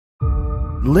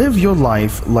Live your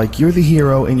life like you're the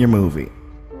hero in your movie.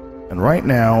 And right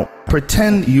now,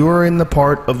 pretend you're in the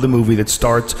part of the movie that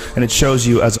starts and it shows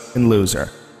you as a loser.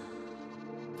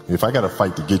 If I gotta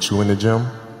fight to get you in the gym,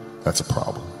 that's a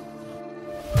problem.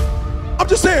 I'm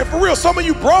just saying, for real, some of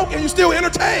you broke and you still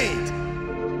entertained.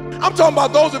 I'm talking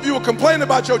about those of you who are complaining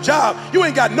about your job. You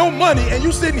ain't got no money and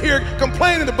you sitting here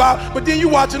complaining about, but then you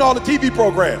watching all the TV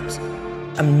programs.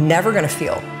 I'm never gonna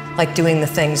feel like doing the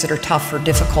things that are tough or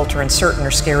difficult or uncertain or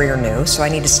scary or new, so I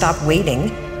need to stop waiting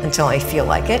until I feel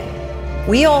like it.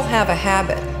 We all have a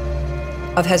habit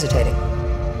of hesitating.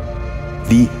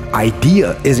 The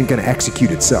idea isn't gonna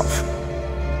execute itself.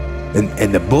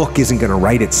 And the book isn't gonna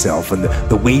write itself, and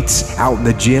the weights out in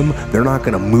the gym, they're not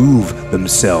gonna move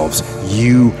themselves.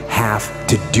 You have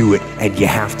to do it, and you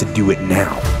have to do it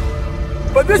now.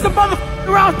 But there's a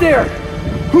motherfucker out there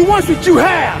who wants what you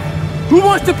have, who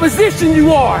wants the position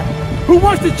you are, who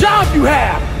wants the job you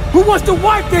have, who wants the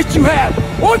wife that you have,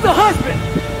 or the husband.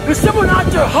 There's someone out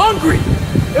there hungry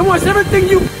and wants everything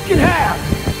you can have.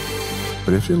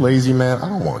 But if you're lazy, man, I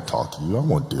don't want to talk to you. I don't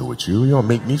want to deal with you. You're gonna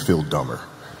make me feel dumber.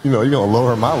 You know, you're gonna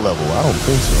lower my level. I don't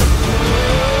think so.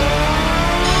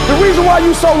 The reason why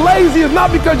you so lazy is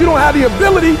not because you don't have the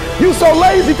ability. You so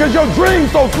lazy because your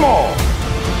dream's so small.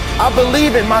 I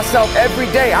believe in myself every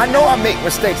day. I know I make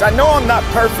mistakes. I know I'm not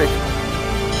perfect.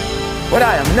 But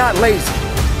I am not lazy.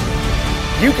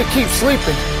 You can keep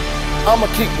sleeping. I'm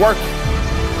gonna keep working.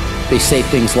 They say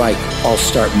things like, I'll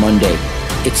start Monday.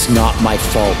 It's not my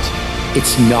fault.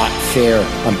 It's not fair.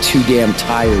 I'm too damn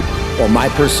tired. Or my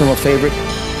personal favorite,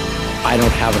 I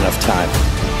don't have enough time.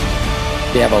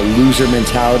 They have a loser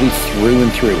mentality through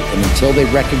and through. And until they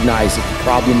recognize that the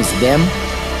problem is them,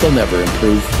 they'll never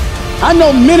improve. I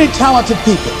know many talented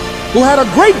people who had a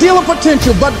great deal of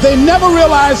potential, but they never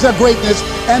realized their greatness,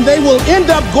 and they will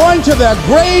end up going to their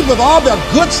grave with all their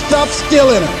good stuff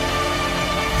still in them.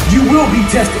 You will be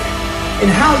tested,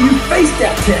 and how you face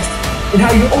that test and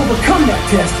how you overcome that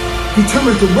test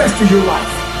determines the rest of your life.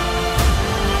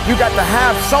 You got to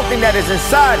have something that is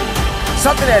inside you,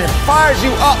 something that fires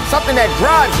you up, something that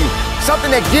drives you,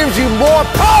 something that gives you more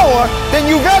power than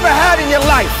you've ever had in your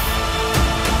life.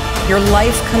 Your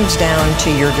life comes down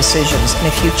to your decisions, and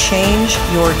if you change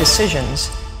your decisions,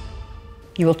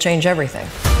 you will change everything.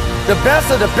 The best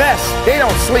of the best, they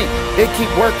don't sleep, they keep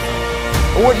working.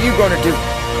 But what are you gonna do?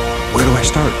 Where do I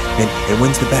start? And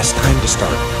when's the best time to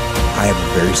start? I have a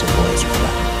very simple answer for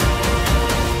that.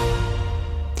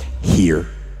 Here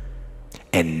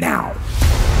and now.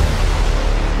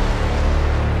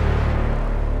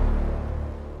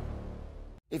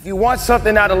 If you want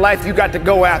something out of life, you got to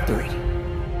go after it.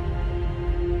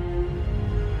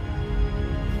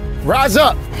 Rise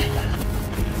up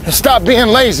and stop being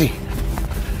lazy.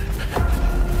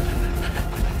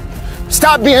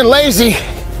 Stop being lazy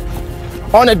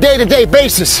on a day-to-day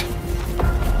basis.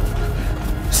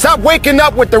 Stop waking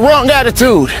up with the wrong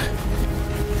attitude.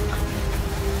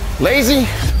 Lazy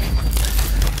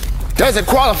doesn't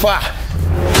qualify.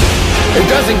 It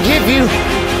doesn't give you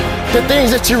the things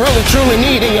that you really truly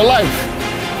need in your life.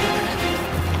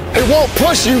 It won't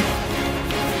push you.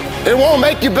 It won't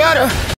make you better.